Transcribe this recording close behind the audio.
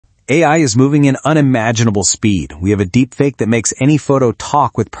AI is moving in unimaginable speed. We have a deepfake that makes any photo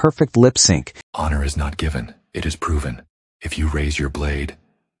talk with perfect lip sync. Honor is not given, it is proven. If you raise your blade,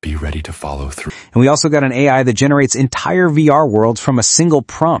 be ready to follow through. And we also got an AI that generates entire VR worlds from a single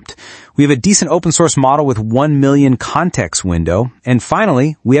prompt. We have a decent open source model with 1 million context window. And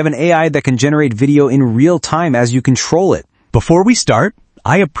finally, we have an AI that can generate video in real time as you control it. Before we start,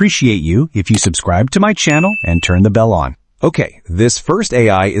 I appreciate you if you subscribe to my channel and turn the bell on. Okay, this first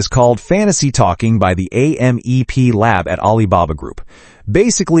AI is called Fantasy Talking by the AMEP lab at Alibaba Group.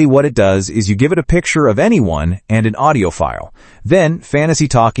 Basically, what it does is you give it a picture of anyone and an audio file. Then, Fantasy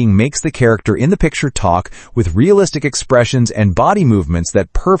Talking makes the character in the picture talk with realistic expressions and body movements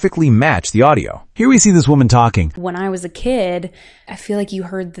that perfectly match the audio. Here we see this woman talking. When I was a kid, I feel like you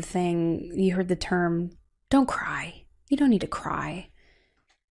heard the term, don't cry. You don't need to cry.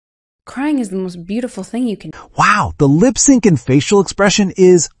 Crying is the most beautiful thing you can. Wow, the lip sync and facial expression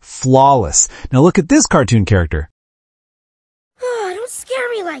is flawless. Now look at this cartoon character. Oh, don't scare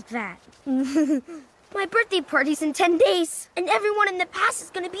me like that. My birthday party's in 10 days, and everyone in the past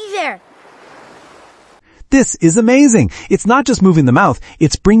is gonna be there. This is amazing. It's not just moving the mouth,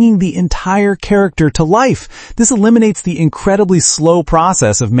 it's bringing the entire character to life. This eliminates the incredibly slow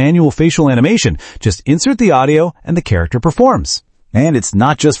process of manual facial animation. Just insert the audio and the character performs. And it's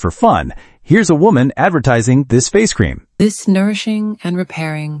not just for fun. Here's a woman advertising this face cream. This nourishing and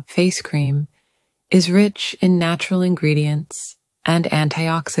repairing face cream is rich in natural ingredients and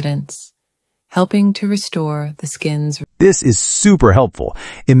antioxidants, helping to restore the skin's... This is super helpful.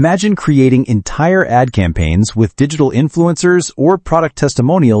 Imagine creating entire ad campaigns with digital influencers or product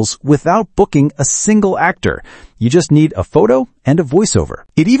testimonials without booking a single actor. You just need a photo and a voiceover.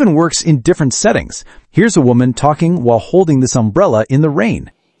 It even works in different settings. Here's a woman talking while holding this umbrella in the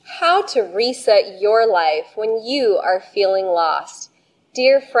rain. How to reset your life when you are feeling lost.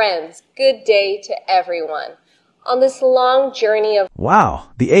 Dear friends, good day to everyone. On this long journey of... Wow,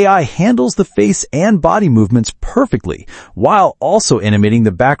 the AI handles the face and body movements perfectly, while also animating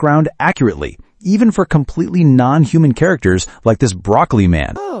the background accurately, even for completely non-human characters like this broccoli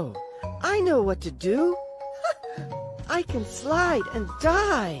man. Oh, I know what to do. I can slide and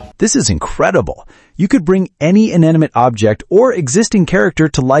die. This is incredible. You could bring any inanimate object or existing character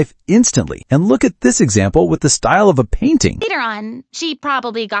to life instantly. And look at this example with the style of a painting. Later on, she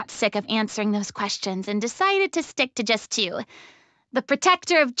probably got sick of answering those questions and decided to stick to just two. The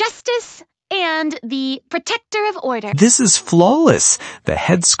protector of justice and the protector of order. This is flawless. The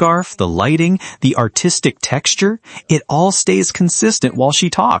headscarf, the lighting, the artistic texture, it all stays consistent while she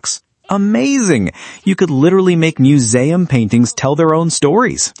talks. Amazing! You could literally make museum paintings tell their own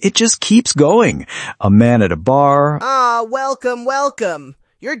stories. It just keeps going. A man at a bar. Ah, welcome, welcome.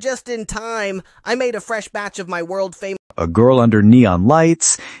 You're just in time. I made a fresh batch of my world-famous... A girl under neon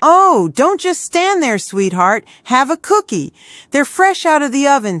lights. Oh, don't just stand there, sweetheart. Have a cookie. They're fresh out of the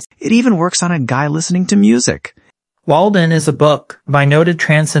ovens. It even works on a guy listening to music. Walden is a book by noted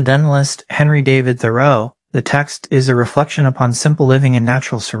transcendentalist Henry David Thoreau. The text is a reflection upon simple living in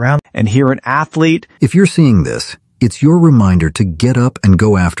natural surroundings. And here an athlete. If you're seeing this, it's your reminder to get up and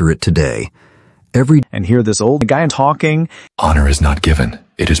go after it today. And here this old guy talking. Honor is not given,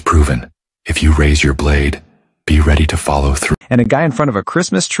 it is proven. If you raise your blade, be ready to follow through. And a guy in front of a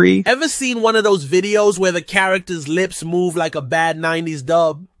Christmas tree. Ever seen one of those videos where the character's lips move like a bad 90s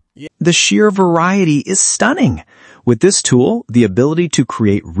dub? Yeah. The sheer variety is stunning. With this tool, the ability to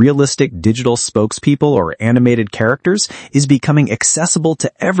create realistic digital spokespeople or animated characters is becoming accessible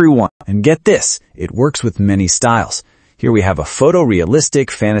to everyone. And get this, it works with many styles. Here we have a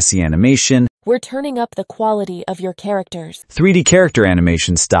photorealistic fantasy animation. We're turning up the quality of your characters. 3D character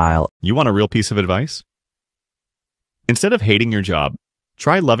animation style. You want a real piece of advice? Instead of hating your job,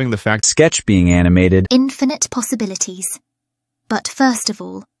 try loving the fact sketch being animated. Infinite possibilities. But first of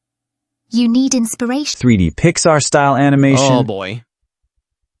all, you need inspiration. 3D Pixar style animation. Oh boy.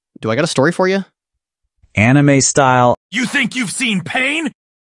 Do I got a story for you? Anime style. You think you've seen pain?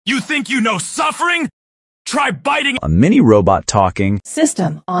 You think you know suffering? Try biting. A mini robot talking.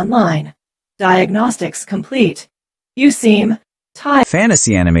 System online. Diagnostics complete. You seem tired.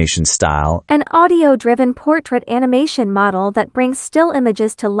 Fantasy animation style. An audio-driven portrait animation model that brings still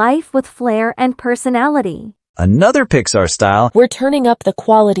images to life with flair and personality. Another Pixar style. We're turning up the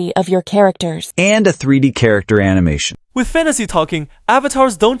quality of your characters. And a 3D character animation. With Fantasy Talking,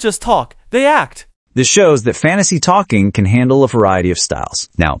 avatars don't just talk, they act. This shows that Fantasy Talking can handle a variety of styles.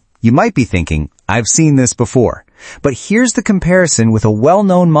 Now, you might be thinking, I've seen this before. But here's the comparison with a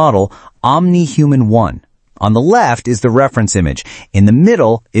well-known model, OmniHuman 1. On the left is the reference image. In the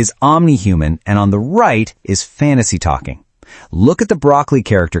middle is OmniHuman, and on the right is Fantasy Talking. Look at the broccoli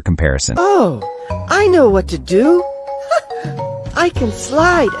character comparison. Oh, I know what to do. I can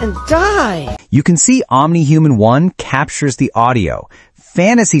slide and die. You can see OmniHuman 1 captures the audio.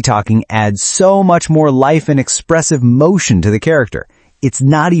 Fantasy talking adds so much more life and expressive motion to the character. It's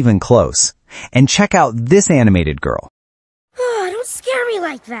not even close. And check out this animated girl. Oh, don't scare me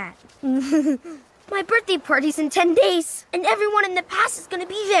like that. My birthday party's in 10 days, and everyone in the past is gonna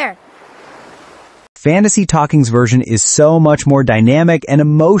be there. Fantasy Talking's version is so much more dynamic and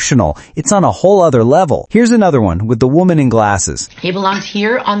emotional. It's on a whole other level. Here's another one with the woman in glasses. He belongs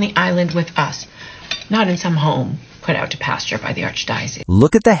here on the island with us, not in some home put out to pasture by the archdiocese.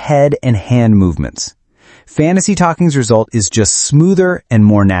 Look at the head and hand movements. Fantasy Talking's result is just smoother and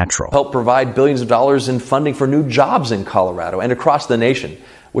more natural. Help provide billions of dollars in funding for new jobs in Colorado and across the nation,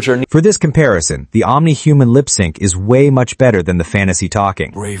 which are... For this comparison, the OmniHuman lip sync is way much better than the Fantasy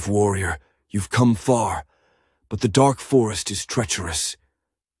Talking. Brave warrior, you've come far, but the dark forest is treacherous.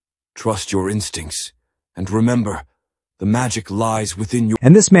 Trust your instincts, and remember, the magic lies within your...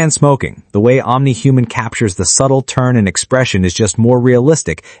 And this man smoking, the way OmniHuman captures the subtle turn and expression is just more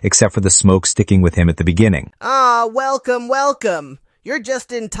realistic, except for the smoke sticking with him at the beginning. Ah, welcome, welcome. You're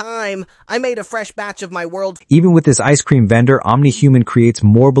just in time. I made a fresh batch of my world. Even with this ice cream vendor, OmniHuman creates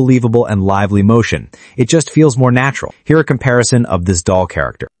more believable and lively motion. It just feels more natural. Here a comparison of this doll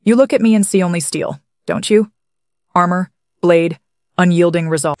character. You look at me and see only steel, don't you? Armor, blade, unyielding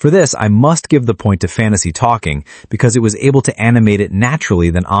resolve. For this, I must give the point to Fantasy Talking because it was able to animate it naturally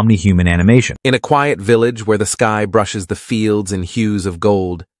than OmniHuman animation. In a quiet village where the sky brushes the fields in hues of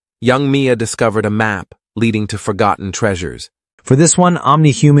gold, young Mia discovered a map leading to forgotten treasures. For this one,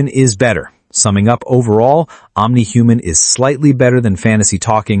 OmniHuman is better. Summing up overall, OmniHuman is slightly better than Fantasy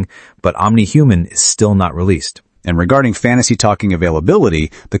Talking, but OmniHuman is still not released. And regarding Fantasy Talking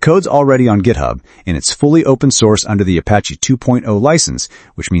availability, the code's already on GitHub, and it's fully open source under the Apache 2.0 license,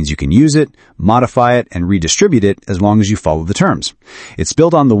 which means you can use it, modify it, and redistribute it as long as you follow the terms. It's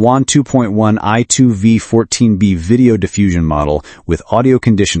built on the WAN 2.1 i2v14b video diffusion model with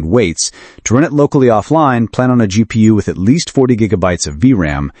audio-conditioned weights. To run it locally offline, plan on a GPU with at least 40 gigabytes of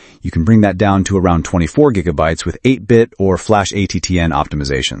VRAM. You can bring that down to around 24 gigabytes with 8-bit or Flash ATTN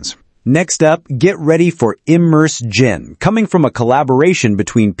optimizations. Next up, get ready for ImmerseGen, coming from a collaboration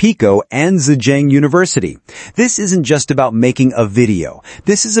between Pico and Zhejiang University. This isn't just about making a video.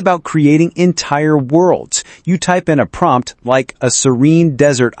 This is about creating entire worlds. You type in a prompt like a serene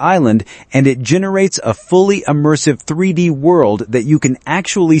desert island, and it generates a fully immersive 3D world that you can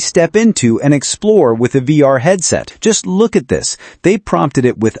actually step into and explore with a VR headset. Just look at this. They prompted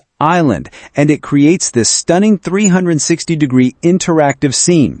it with island, and it creates this stunning 360-degree interactive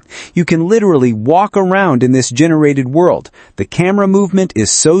scene. You can literally walk around in this generated world. The camera movement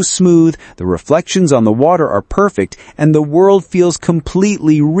is so smooth, the reflections on the water are perfect, and the world feels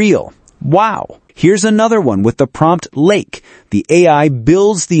completely real. Wow! Here's another one with the prompt lake. The AI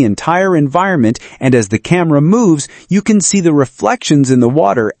builds the entire environment, and as the camera moves, you can see the reflections in the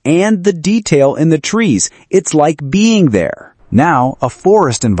water and the detail in the trees. It's like being there. Now, a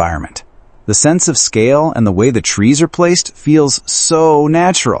forest environment. The sense of scale and the way the trees are placed feels so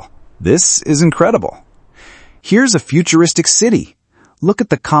natural. This is incredible. Here's a futuristic city. Look at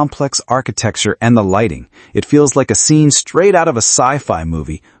the complex architecture and the lighting. It feels like a scene straight out of a sci-fi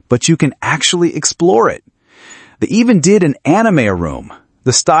movie, but you can actually explore it. They even did an anime room.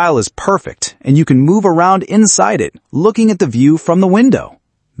 The style is perfect, and you can move around inside it, looking at the view from the window.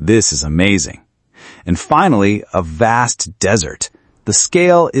 This is amazing. And finally, a vast desert. The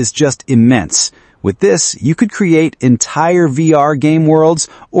scale is just immense. With this, you could create entire VR game worlds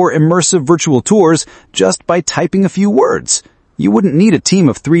or immersive virtual tours just by typing a few words. You wouldn't need a team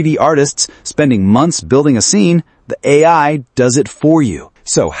of 3D artists spending months building a scene. The AI does it for you.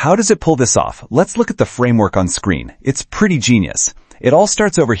 So how does it pull this off? Let's look at the framework on screen. It's pretty genius. It all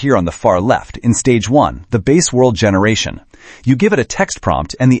starts over here on the far left in stage 1, the base world generation. You give it a text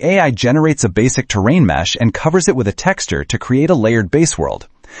prompt and the AI generates a basic terrain mesh and covers it with a texture to create a layered base world.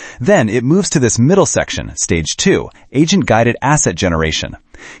 Then it moves to this middle section, stage 2, agent-guided asset generation.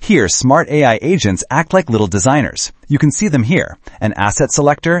 Here, smart AI agents act like little designers. You can see them here, an asset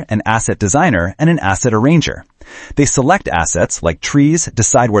selector, an asset designer, and an asset arranger. They select assets, like trees,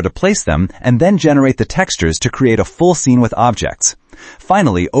 decide where to place them, and then generate the textures to create a full scene with objects.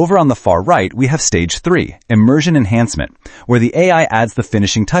 Finally, over on the far right, we have stage 3, immersion enhancement, where the AI adds the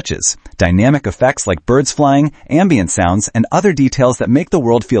finishing touches, dynamic effects like birds flying, ambient sounds, and other details that make the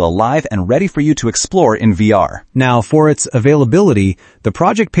world feel alive and ready for you to explore in VR. Now, for its availability, the project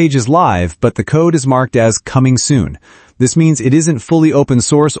project page is live, but the code is marked as coming soon. This means it isn't fully open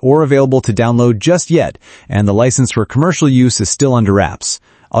source or available to download just yet, and the license for commercial use is still under wraps.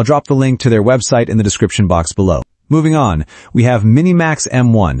 I'll drop the link to their website in the description box below. Moving on, we have Minimax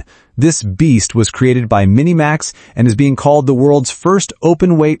M1. This beast was created by Minimax and is being called the world's first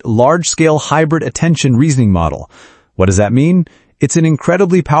open-weight, large-scale hybrid attention reasoning model. What does that mean? It's an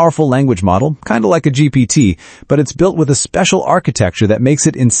incredibly powerful language model, kind of like a GPT, but it's built with a special architecture that makes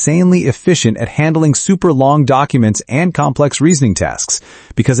it insanely efficient at handling super long documents and complex reasoning tasks,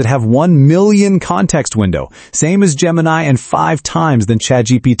 because it have 1 million context window, same as Gemini and 5 times than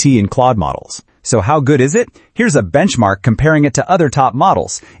ChatGPT and Claude models. So how good is it? Here's a benchmark comparing it to other top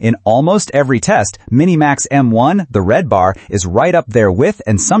models. In almost every test, Minimax M1, the red bar, is right up there with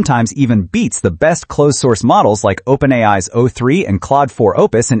and sometimes even beats the best closed-source models like OpenAI's O3 and Claude 4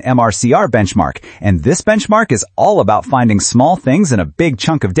 Opus and MRCR benchmark. And this benchmark is all about finding small things in a big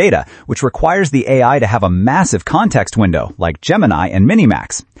chunk of data, which requires the AI to have a massive context window, like Gemini and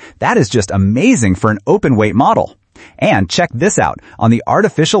Minimax. That is just amazing for an open-weight model. And check this out. On the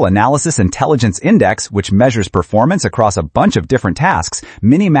Artificial Analysis Intelligence Index, which measures performance across a bunch of different tasks,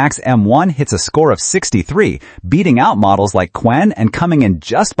 Minimax M1 hits a score of 63, beating out models like Qwen and coming in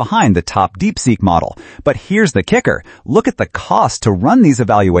just behind the top DeepSeek model. But here's the kicker. Look at the cost to run these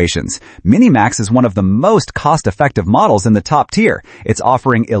evaluations. Minimax is one of the most cost-effective models in the top tier. It's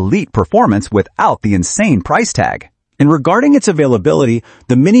offering elite performance without the insane price tag. And regarding its availability,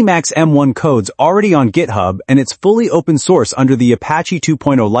 the Minimax M1 code's already on GitHub and it's fully open source under the Apache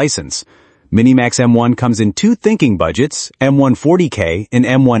 2.0 license. Minimax M1 comes in 2 thinking budgets, M1 40K and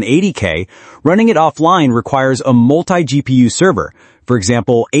M1 80K. Running it offline requires a multi-GPU server. For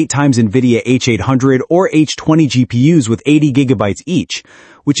example, 8 times NVIDIA H800 or H20 GPUs with 80 gigabytes each,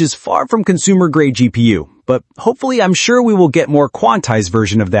 which is far from consumer-grade GPU. But hopefully I'm sure we will get more quantized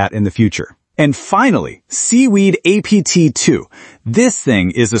version of that in the future. And finally, Seaweed APT2. This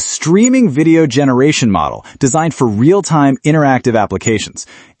thing is a streaming video generation model designed for real-time interactive applications.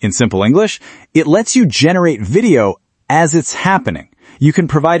 In simple English, it lets you generate video as it's happening. You can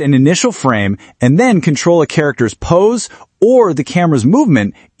provide an initial frame and then control a character's pose or the camera's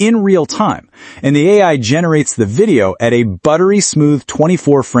movement in real time. And the AI generates the video at a buttery smooth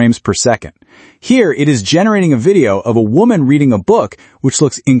 24 frames per second. Here, it is generating a video of a woman reading a book, which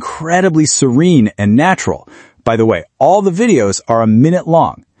looks incredibly serene and natural. By the way, all the videos are a minute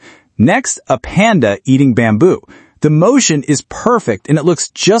long. Next, a panda eating bamboo. The motion is perfect and it looks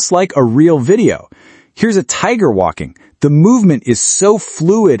just like a real video. Here's a tiger walking. The movement is so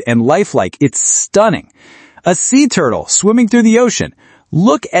fluid and lifelike, it's stunning. A sea turtle swimming through the ocean.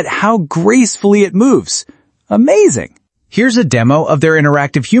 Look at how gracefully it moves. Amazing. Here's a demo of their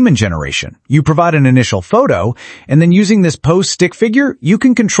interactive human generation. You provide an initial photo, and then using this pose stick figure, you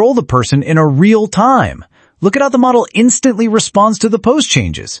can control the person in a real time. Look at how the model instantly responds to the pose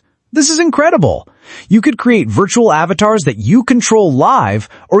changes. This is incredible. You could create virtual avatars that you control live,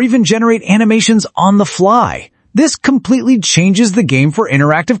 or even generate animations on the fly. This completely changes the game for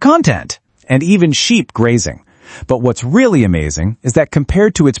interactive content. And even sheep grazing. But what's really amazing is that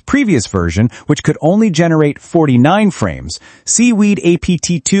compared to its previous version, which could only generate 49 frames, Seaweed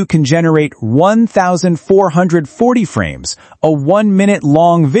APT2 can generate 1,440 frames, a 1-minute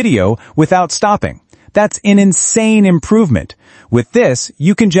long video without stopping. That's an insane improvement. With this,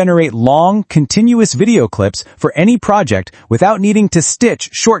 you can generate long, continuous video clips for any project without needing to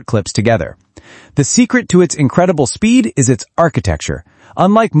stitch short clips together. The secret to its incredible speed is its architecture.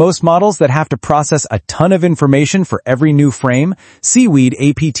 Unlike most models that have to process a ton of information for every new frame, Seaweed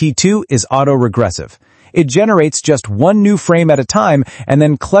APT2 is auto-regressive. It generates just one new frame at a time and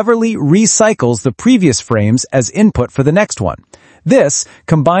then cleverly recycles the previous frames as input for the next one. This,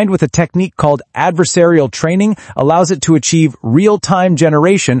 combined with a technique called adversarial training, allows it to achieve real-time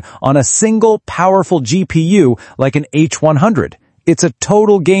generation on a single powerful GPU like an H100. It's a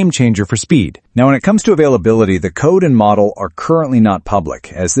total game changer for speed. Now, when it comes to availability, the code and model are currently not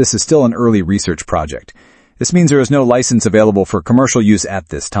public, as this is still an early research project. This means there is no license available for commercial use at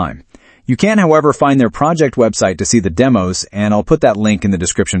this time. You can, however, find their project website to see the demos, and I'll put that link in the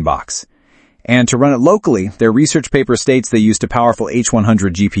description box. And to run it locally, their research paper states they used a powerful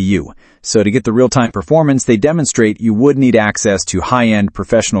H100 GPU. So to get the real-time performance they demonstrate, you would need access to high-end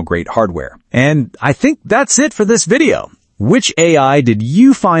professional-grade hardware. And I think that's it for this video. Which AI did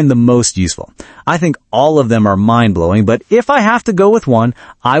you find the most useful? I think all of them are mind-blowing, but if I have to go with one,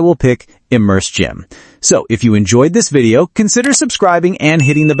 I will pick ImmerseGen. So if you enjoyed this video, consider subscribing and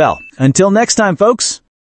hitting the bell. Until next time, folks.